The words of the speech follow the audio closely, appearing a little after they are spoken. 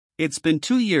It's been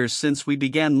 2 years since we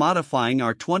began modifying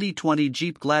our 2020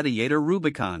 Jeep Gladiator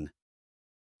Rubicon.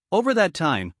 Over that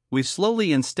time, we've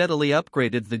slowly and steadily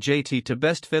upgraded the JT to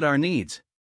best fit our needs.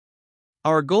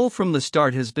 Our goal from the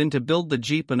start has been to build the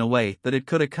Jeep in a way that it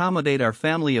could accommodate our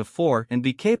family of 4 and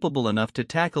be capable enough to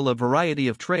tackle a variety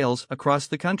of trails across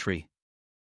the country.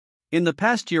 In the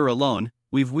past year alone,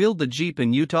 we've wheeled the Jeep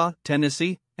in Utah,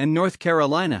 Tennessee, and North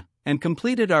Carolina, and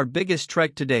completed our biggest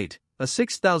trek to date, a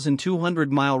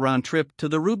 6,200-mile round trip to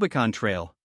the Rubicon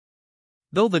Trail.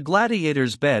 Though the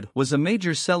Gladiator's bed was a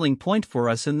major selling point for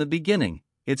us in the beginning,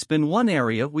 it's been one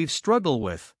area we've struggled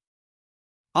with.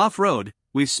 Off-road,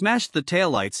 we've smashed the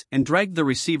taillights and dragged the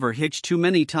receiver hitch too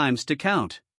many times to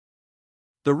count.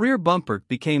 The rear bumper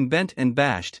became bent and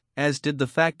bashed, as did the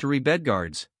factory bed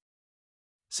guards.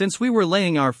 Since we were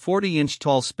laying our 40-inch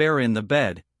tall spare in the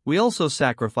bed, we also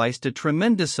sacrificed a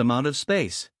tremendous amount of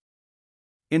space.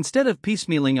 Instead of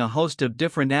piecemealing a host of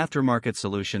different aftermarket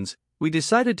solutions, we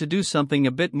decided to do something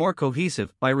a bit more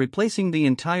cohesive by replacing the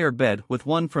entire bed with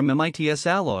one from MITS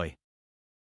alloy.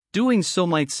 Doing so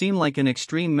might seem like an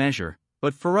extreme measure,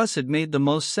 but for us it made the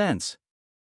most sense.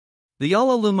 The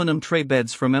all-aluminum tray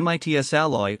beds from MITS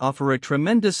alloy offer a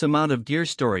tremendous amount of gear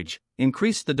storage,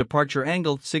 increase the departure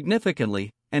angle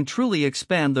significantly, and truly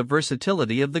expand the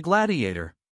versatility of the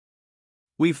Gladiator.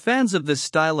 We've fans of this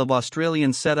style of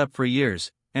Australian setup for years,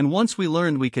 and once we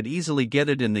learned we could easily get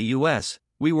it in the US,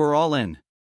 we were all in.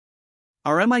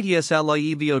 Our MITS alloy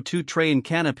EVO2 tray and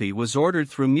canopy was ordered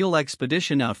through Mule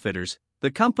Expedition Outfitters. The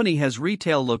company has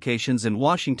retail locations in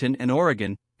Washington and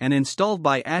Oregon, and installed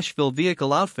by Asheville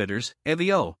Vehicle Outfitters,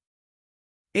 AVO.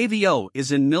 AVO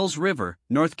is in Mills River,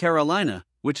 North Carolina,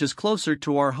 which is closer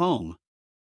to our home.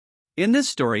 In this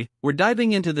story, we're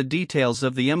diving into the details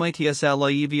of the MITS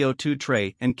alloy EVO2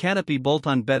 tray and canopy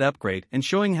bolt-on bed upgrade and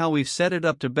showing how we've set it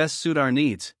up to best suit our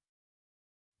needs.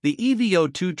 The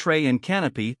EVO2 tray and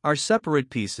canopy are separate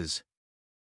pieces.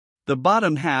 The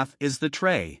bottom half is the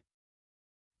tray.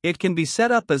 It can be set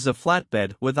up as a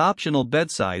flatbed with optional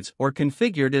bedsides or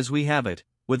configured as we have it,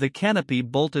 with a canopy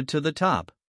bolted to the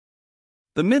top.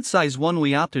 The mid-size one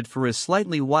we opted for is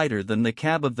slightly wider than the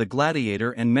cab of the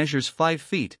Gladiator and measures 5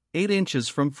 feet, 8 inches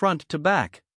from front to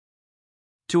back.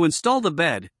 To install the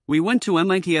bed, we went to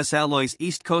MITS Alloy's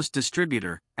East Coast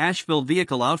distributor, Asheville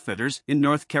Vehicle Outfitters, in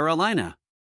North Carolina.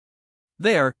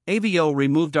 There, AVO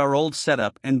removed our old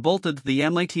setup and bolted the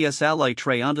MITS alloy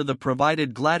tray onto the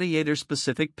provided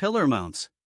Gladiator-specific pillar mounts.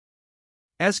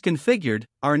 As configured,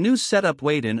 our new setup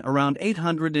weighed in around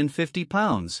 850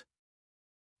 pounds.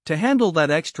 To handle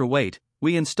that extra weight,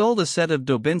 we installed a set of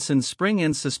Dobinson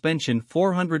spring-end suspension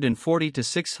 440 to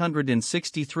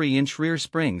 663-inch rear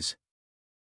springs.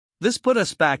 This put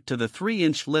us back to the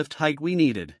 3-inch lift height we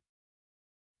needed.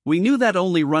 We knew that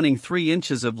only running 3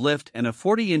 inches of lift and a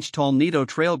 40-inch tall Nito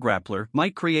trail grappler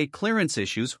might create clearance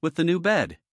issues with the new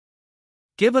bed.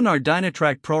 Given our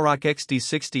Dynatrac ProRock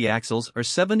XD60 axles are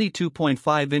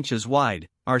 72.5 inches wide,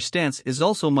 our stance is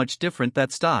also much different than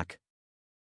stock.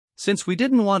 Since we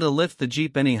didn't want to lift the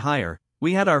Jeep any higher,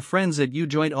 we had our friends at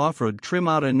U-Joint Off-Road trim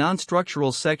out a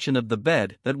non-structural section of the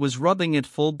bed that was rubbing it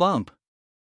full bump.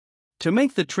 To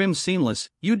make the trim seamless,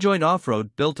 U-Joint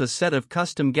Off-Road built a set of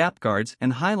custom gap guards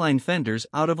and highline fenders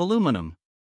out of aluminum.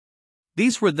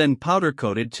 These were then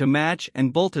powder-coated to match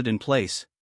and bolted in place.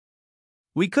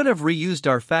 We could have reused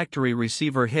our factory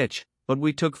receiver hitch, but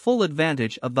we took full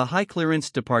advantage of the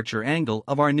high-clearance departure angle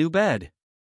of our new bed.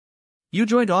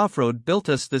 U-Joint Off-Road built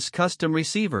us this custom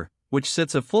receiver, which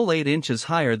sits a full 8 inches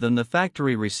higher than the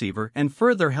factory receiver and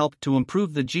further helped to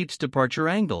improve the Jeep's departure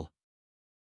angle.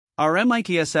 Our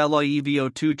MITS alloy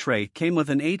EVO2 tray came with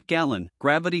an 8-gallon,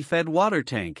 gravity-fed water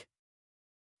tank.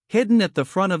 Hidden at the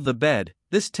front of the bed,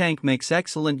 this tank makes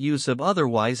excellent use of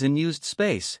otherwise unused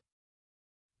space.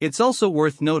 It's also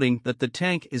worth noting that the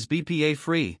tank is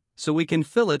BPA-free, so we can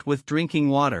fill it with drinking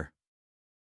water.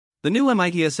 The new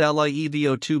MITS alloy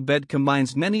EVO2 bed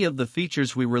combines many of the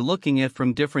features we were looking at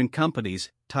from different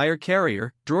companies: tire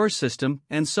carrier, drawer system,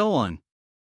 and so on.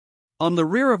 On the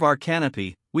rear of our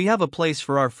canopy, we have a place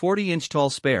for our 40-inch tall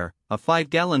spare, a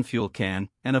 5-gallon fuel can,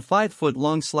 and a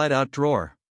 5-foot-long slide-out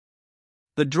drawer.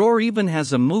 The drawer even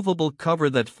has a movable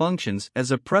cover that functions as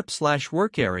a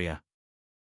prep/work area.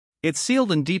 It's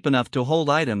sealed and deep enough to hold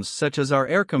items such as our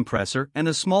air compressor and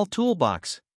a small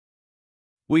toolbox.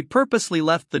 We purposely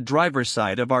left the driver's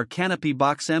side of our canopy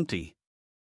box empty.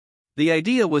 The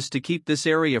idea was to keep this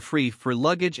area free for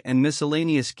luggage and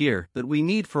miscellaneous gear that we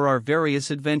need for our various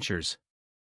adventures.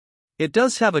 It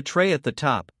does have a tray at the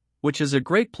top, which is a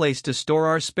great place to store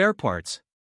our spare parts.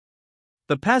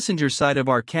 The passenger side of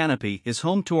our canopy is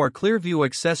home to our Clearview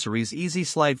Accessories Easy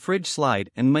Slide Fridge Slide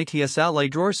and MITS Ally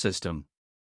Drawer System.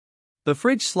 The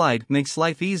fridge slide makes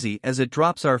life easy as it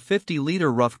drops our 50-liter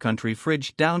rough country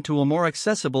fridge down to a more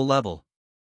accessible level.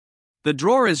 The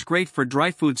drawer is great for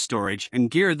dry food storage and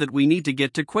gear that we need to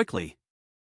get to quickly.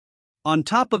 On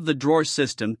top of the drawer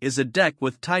system is a deck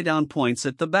with tie-down points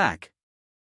at the back.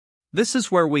 This is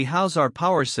where we house our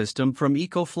power system from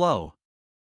EcoFlow.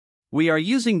 We are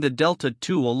using the Delta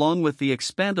 2 along with the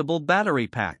expandable battery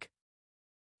pack.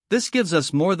 This gives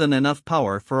us more than enough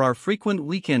power for our frequent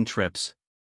weekend trips.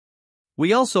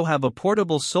 We also have a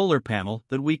portable solar panel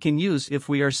that we can use if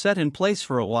we are set in place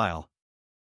for a while.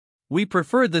 We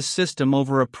prefer this system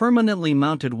over a permanently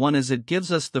mounted one as it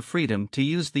gives us the freedom to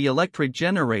use the electric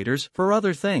generators for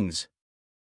other things.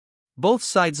 Both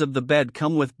sides of the bed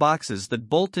come with boxes that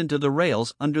bolt into the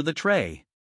rails under the tray.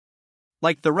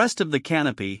 Like the rest of the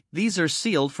canopy, these are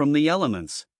sealed from the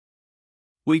elements.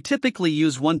 We typically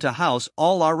use one to house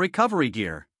all our recovery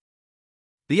gear.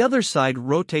 The other side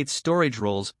rotates storage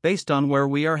rolls based on where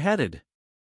we are headed.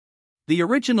 The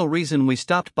original reason we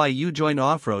stopped by U-Joint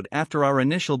Off-Road after our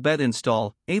initial bed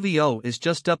install, AVO is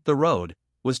just up the road,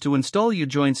 was to install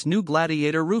U-Joint's new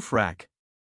Gladiator roof rack.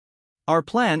 Our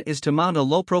plan is to mount a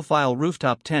low-profile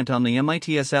rooftop tent on the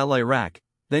MITS Ally rack,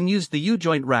 then use the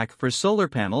U-Joint rack for solar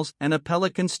panels and a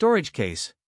Pelican storage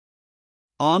case.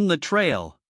 On the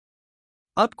trail.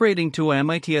 Upgrading to a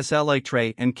MITS Ally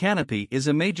tray and canopy is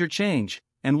a major change,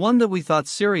 and one that we thought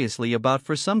seriously about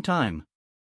for some time.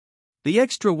 The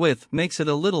extra width makes it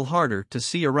a little harder to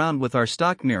see around with our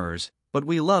stock mirrors, but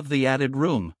we love the added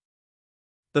room.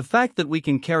 The fact that we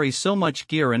can carry so much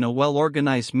gear in a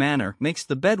well-organized manner makes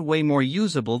the bed way more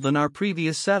usable than our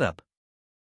previous setup.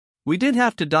 We did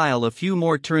have to dial a few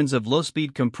more turns of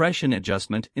low-speed compression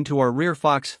adjustment into our rear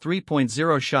Fox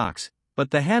 3.0 shocks, but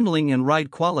the handling and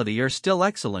ride quality are still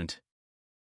excellent.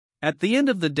 At the end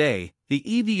of the day, the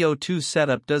EVO2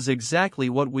 setup does exactly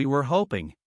what we were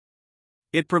hoping.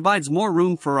 It provides more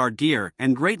room for our gear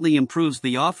and greatly improves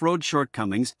the off-road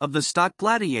shortcomings of the stock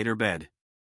Gladiator bed.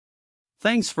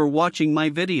 Thanks for watching my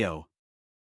video.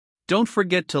 Don't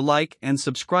forget to like and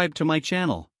subscribe to my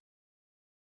channel.